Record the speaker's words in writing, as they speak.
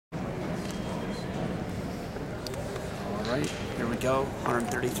right, here we go.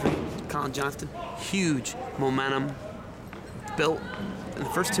 133. Colin Johnstone, huge momentum built in the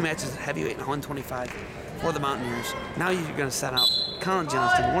first two matches at heavyweight and 125 for the Mountaineers. Now you're going to set out Colin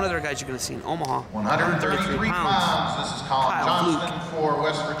Johnstone, one of their guys you're going to see in Omaha. 133 pounds. This is Colin Johnstone for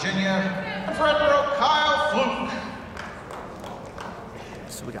West Virginia. And for Edinboro, Kyle Fluke.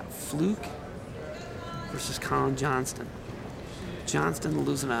 So we got Fluke versus Colin Johnstone. Johnstone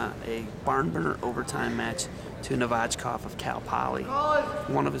losing a barn burner overtime match to Novachkov of Cal Poly.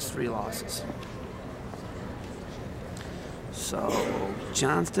 One of his 3 losses. So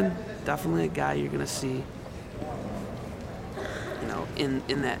Johnstone, definitely a guy you're going to see, you know,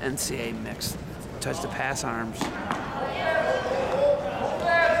 in that NCAA mix. Touch the pass arms.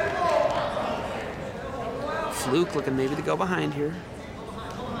 Fluke looking maybe to go behind here.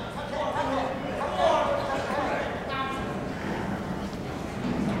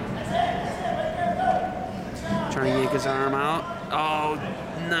 Trying to yank his arm out. Oh,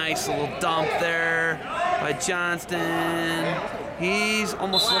 nice little dump there by Johnstone. He's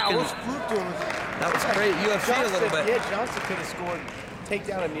almost looking. What's Fluke doing? That was great. UFC a little bit. Yeah, Johnstone could have scored, take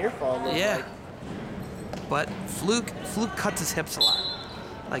down a near fall. Yeah. Like. But Fluke cuts his hips a lot.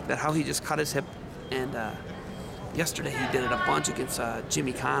 Like that, how he just cut his hip. And yesterday he did it a bunch against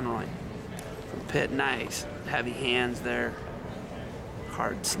Jimmy Conroy from Pitt. Nice. Heavy hands there.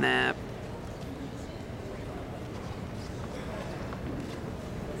 Hard snap.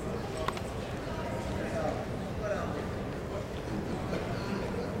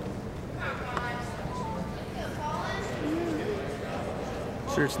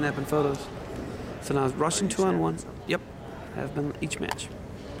 Sure, snapping photos. So now Russian 2-on-1. Yep, have been each match.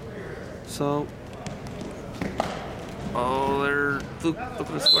 So, they're Fluke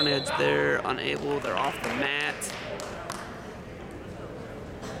looking to score an edge there, unable. They're off the mat.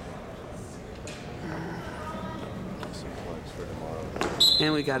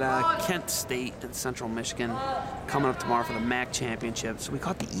 And we got Kent State and Central Michigan coming up tomorrow for the MAC championship. So we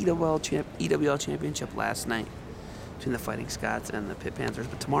caught the EWL championship last night between the Fighting Scots and the Pitt Panthers.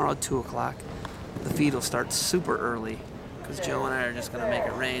 But tomorrow at 2 o'clock, the feed will start super early because Joe and I are just going to make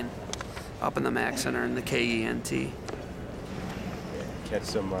it rain up in the MAC Center in the KENT. Catch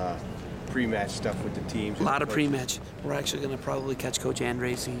some pre-match stuff with the teams. A lot of pre-match. We're actually going to probably catch Coach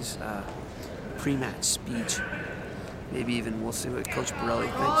Andresi's pre-match speech. Maybe even we'll see what Coach Borelli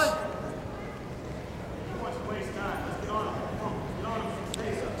thinks.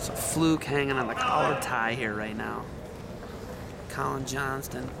 So Fluke hanging on the collar tie here right now. Colin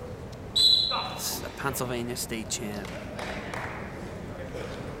Johnstone, a Pennsylvania state champ.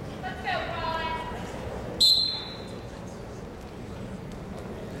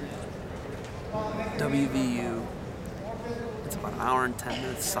 WVU. It's about an hour and 10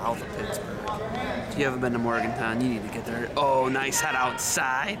 minutes south of Pittsburgh. If you haven't been to Morgantown, you need to get there. Oh, nice head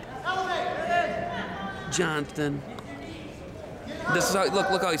outside. Johnstone. This is how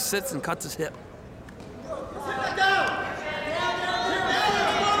look how he sits and cuts his hip.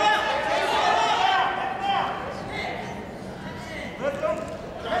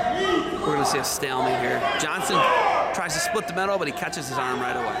 We're gonna see a stalemate here. Johnstone tries to split the middle, but he catches his arm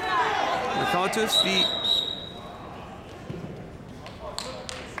right away. We're coming to his feet.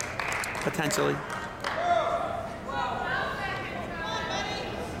 Potentially.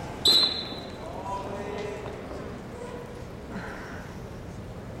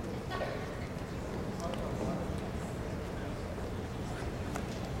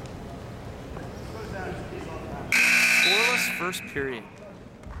 Scoreless first period.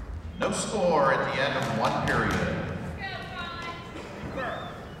 No score at the end of 1 period.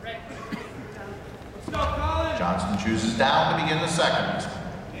 Johnstone chooses down to begin the second.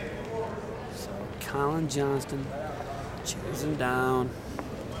 Colin Johnstone choosing down.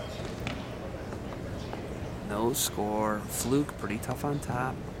 No score. Fluke pretty tough on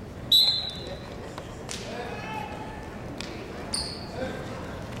top.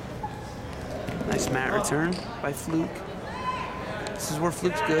 Nice mat return by Fluke. This is where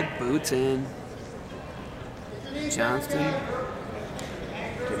Fluke's good. Boots in. Johnstone.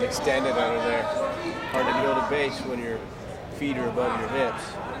 Getting extended under there. Hard to build a base when your feet are above your hips.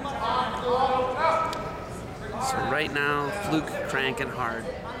 So right now, Fluke cranking hard.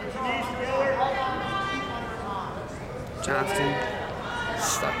 Johnstone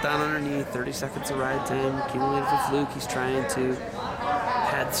stuck down underneath. 30 seconds of ride time accumulated for Fluke. He's trying to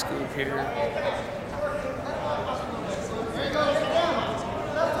head scoop here.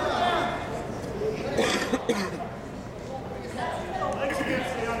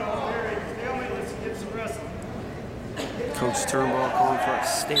 Coach Turnbull calling for a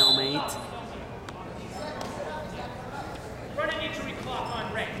stalemate.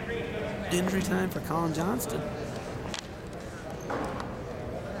 Injury time for Colin Johnstone.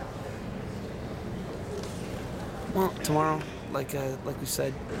 Well, tomorrow, like we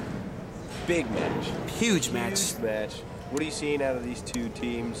said, big match. Huge match. Huge match. What are you seeing out of these two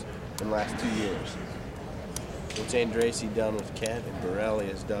teams in the last 2 years? What's Andrade done with Kent and Borelli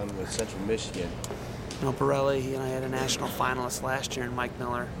has done with Central Michigan? You know, Borelli, he and I had a national finalist last year in Mike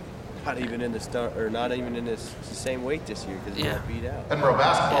Miller. Not even in the not even in the same weight this year because he got beat out. Edinboro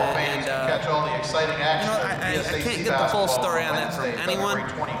basketball fans can catch all the exciting action. I can't get the full story on that from anyone,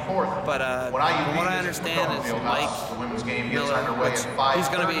 but from what I understand is Mike Miller, which he's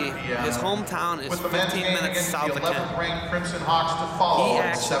going to be, his hometown is 15 minutes south of Kent. He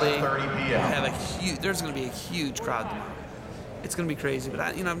actually have a huge, there's going to be a huge crowd tomorrow. It's going to be crazy, but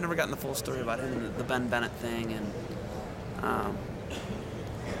I've never gotten the full story about him and the Ben Bennett thing, and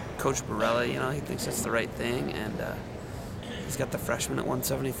Coach Borelli, he thinks that's the right thing, and he's got the freshman at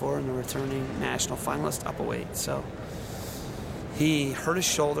 174 and the returning national finalist up a weight. So he hurt his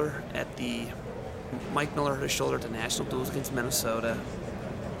shoulder Mike Miller hurt his shoulder at the national duels against Minnesota.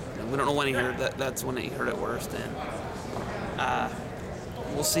 And we don't know when he hurt it. That's when he hurt it worst. And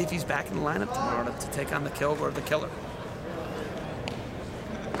we'll see if he's back in the lineup tomorrow to take on the Killer.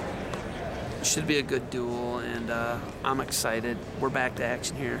 Should be a good duel, and I'm excited. We're back to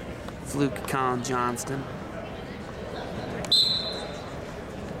action here. Fluke, Colin Johnstone.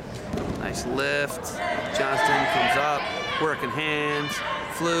 Nice lift. Johnstone comes up, working hands.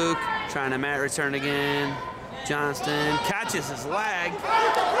 Fluke trying to mat return again. Johnstone catches his leg.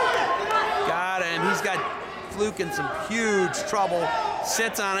 Got him. He's got Fluke in some huge trouble.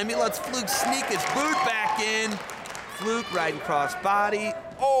 Sits on him. He lets Fluke sneak his boot back in. Fluke riding cross body.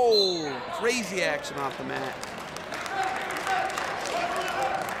 Oh, crazy action off the mat.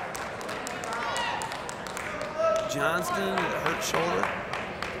 Johnstone with a hurt shoulder.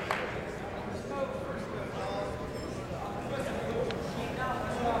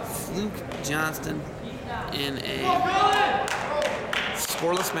 Fluke, Johnstone in a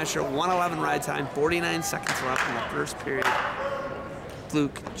scoreless measure, 111 ride time, 49 seconds left in the first period.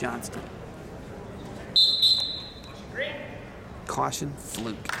 Fluke, Johnstone. Caution,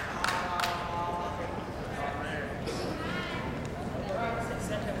 Fluke.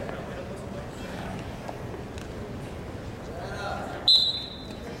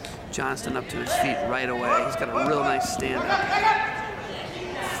 Johnstone up to his feet right away. He's got a real nice stand-up.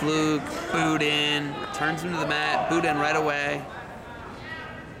 Fluke, boot in, returns him to the mat, boot in right away.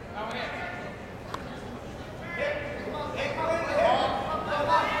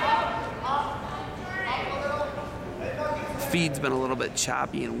 Feed's been a little bit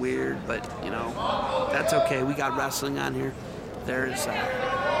choppy and weird, but that's okay. We got wrestling on here. There's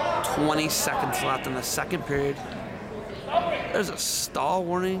 20 seconds left in the second period. There's a stall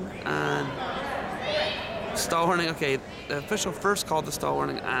warning on. Okay, the official first called the stall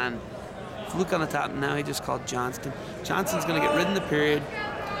warning on Fluke on the top, and now he just called Johnstone. Johnston's going to get rid in the period.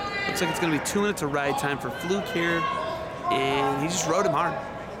 Looks like it's going to be 2 minutes of ride time for Fluke here, and he just rode him hard.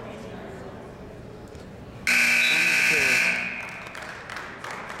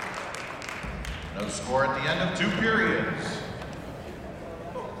 No score at the end of 2 periods.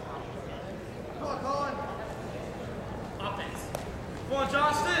 Come on, Colin. Offense. Come on,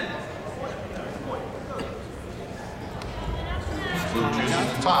 Johnston. Fluke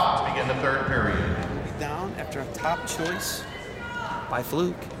chooses the top to begin the 3rd period. Down after a top choice by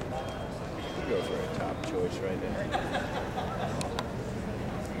Fluke. He goes for a top choice right now.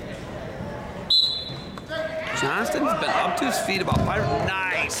 Johnston's been up to his feet about 5.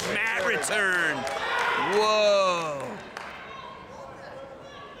 Nice mat return. Whoa.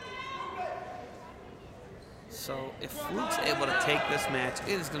 So if Fluke's able to take this match,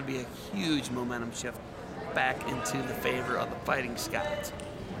 it is going to be a huge momentum shift back into the favor of the Fighting Scots.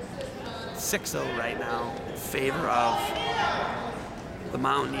 6-0 right now in favor of the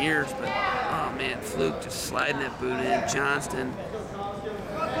Mountaineers, but oh man, Fluke just sliding that boot in. Johnstone,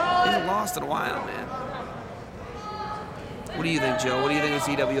 he hasn't lost in a while, man. What do you think, Joe? What do you think of this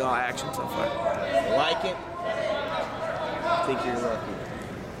EWL action so far? Like it? I think you're lucky.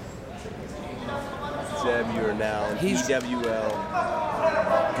 Zeb, you are now an EWL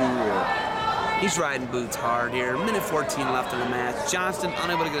guru. He's riding boots hard here. Minute 14 left in the match. Johnston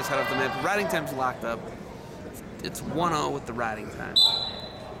unable to get his head off the mat. Riding time's locked up. It's 1-0 with the riding time.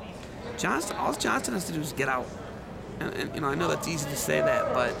 Johnston, all Johnston has to do is get out. And I know that's easy to say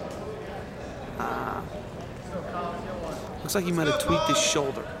that, but looks like he might have tweaked his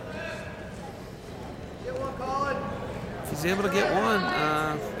shoulder. If he's able to get one,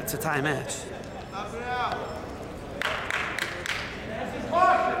 it's a tie match.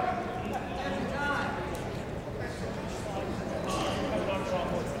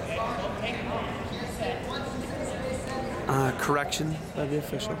 correction by the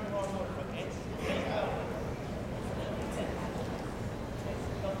official.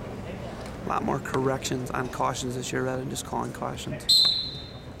 A lot more corrections on cautions this year rather than just calling cautions.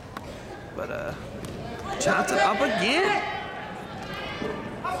 But Johnson up again.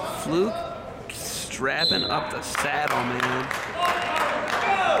 Fluke strapping up the saddle, man.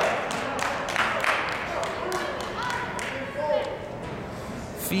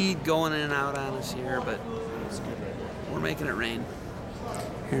 Feed going in and out on us here, but we're making it rain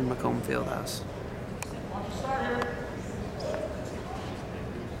here in Macomb Fieldhouse.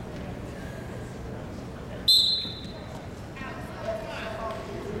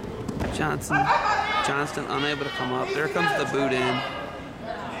 Johnston unable to come up. There comes the boot in.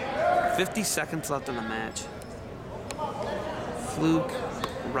 50 seconds left in the match. Fluke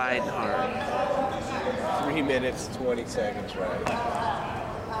riding hard. 3 minutes, 20 seconds riding.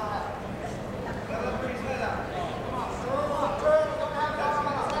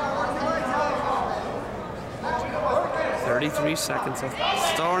 33 seconds left.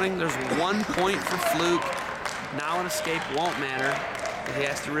 Starting, there's 1 point for Fluke. Now an escape won't matter. But he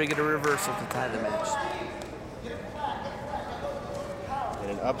has to rig it a reversal to tie the match.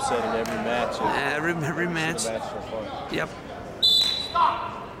 And an upset in every match. Every match. So far. Yep.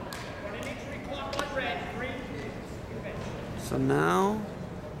 So now,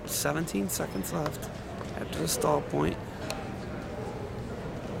 17 seconds left after the stall point.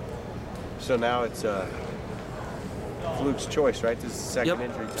 So now it's Fluke's choice, right? This is the second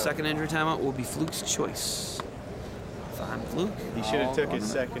injury time. Second injury timeout will be Fluke's choice. So I'm Fluke. He should have took his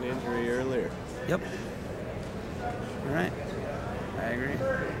second injury earlier. Yep. All right. I agree.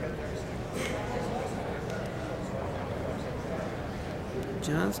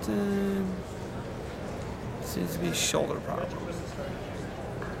 Johnston seems to be a shoulder problem.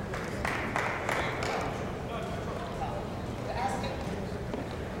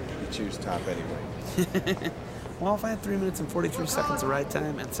 You choose top anyway. Well, if I had 3 minutes and 43 seconds of ride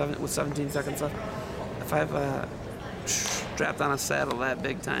time and with 17 seconds left, if I've strapped on a saddle that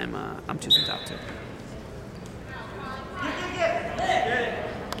big time, I'm choosing top two.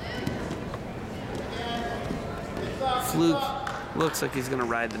 Fluke looks like he's going to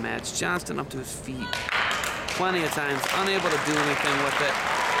ride the match. Johnston up to his feet plenty of times, unable to do anything with it.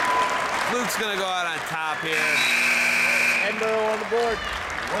 Fluke's going to go out on top here. Edinboro on the board.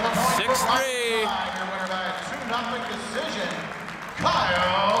 6-3. Your winner by a 2-0 decision,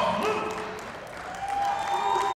 Kyle Fluke.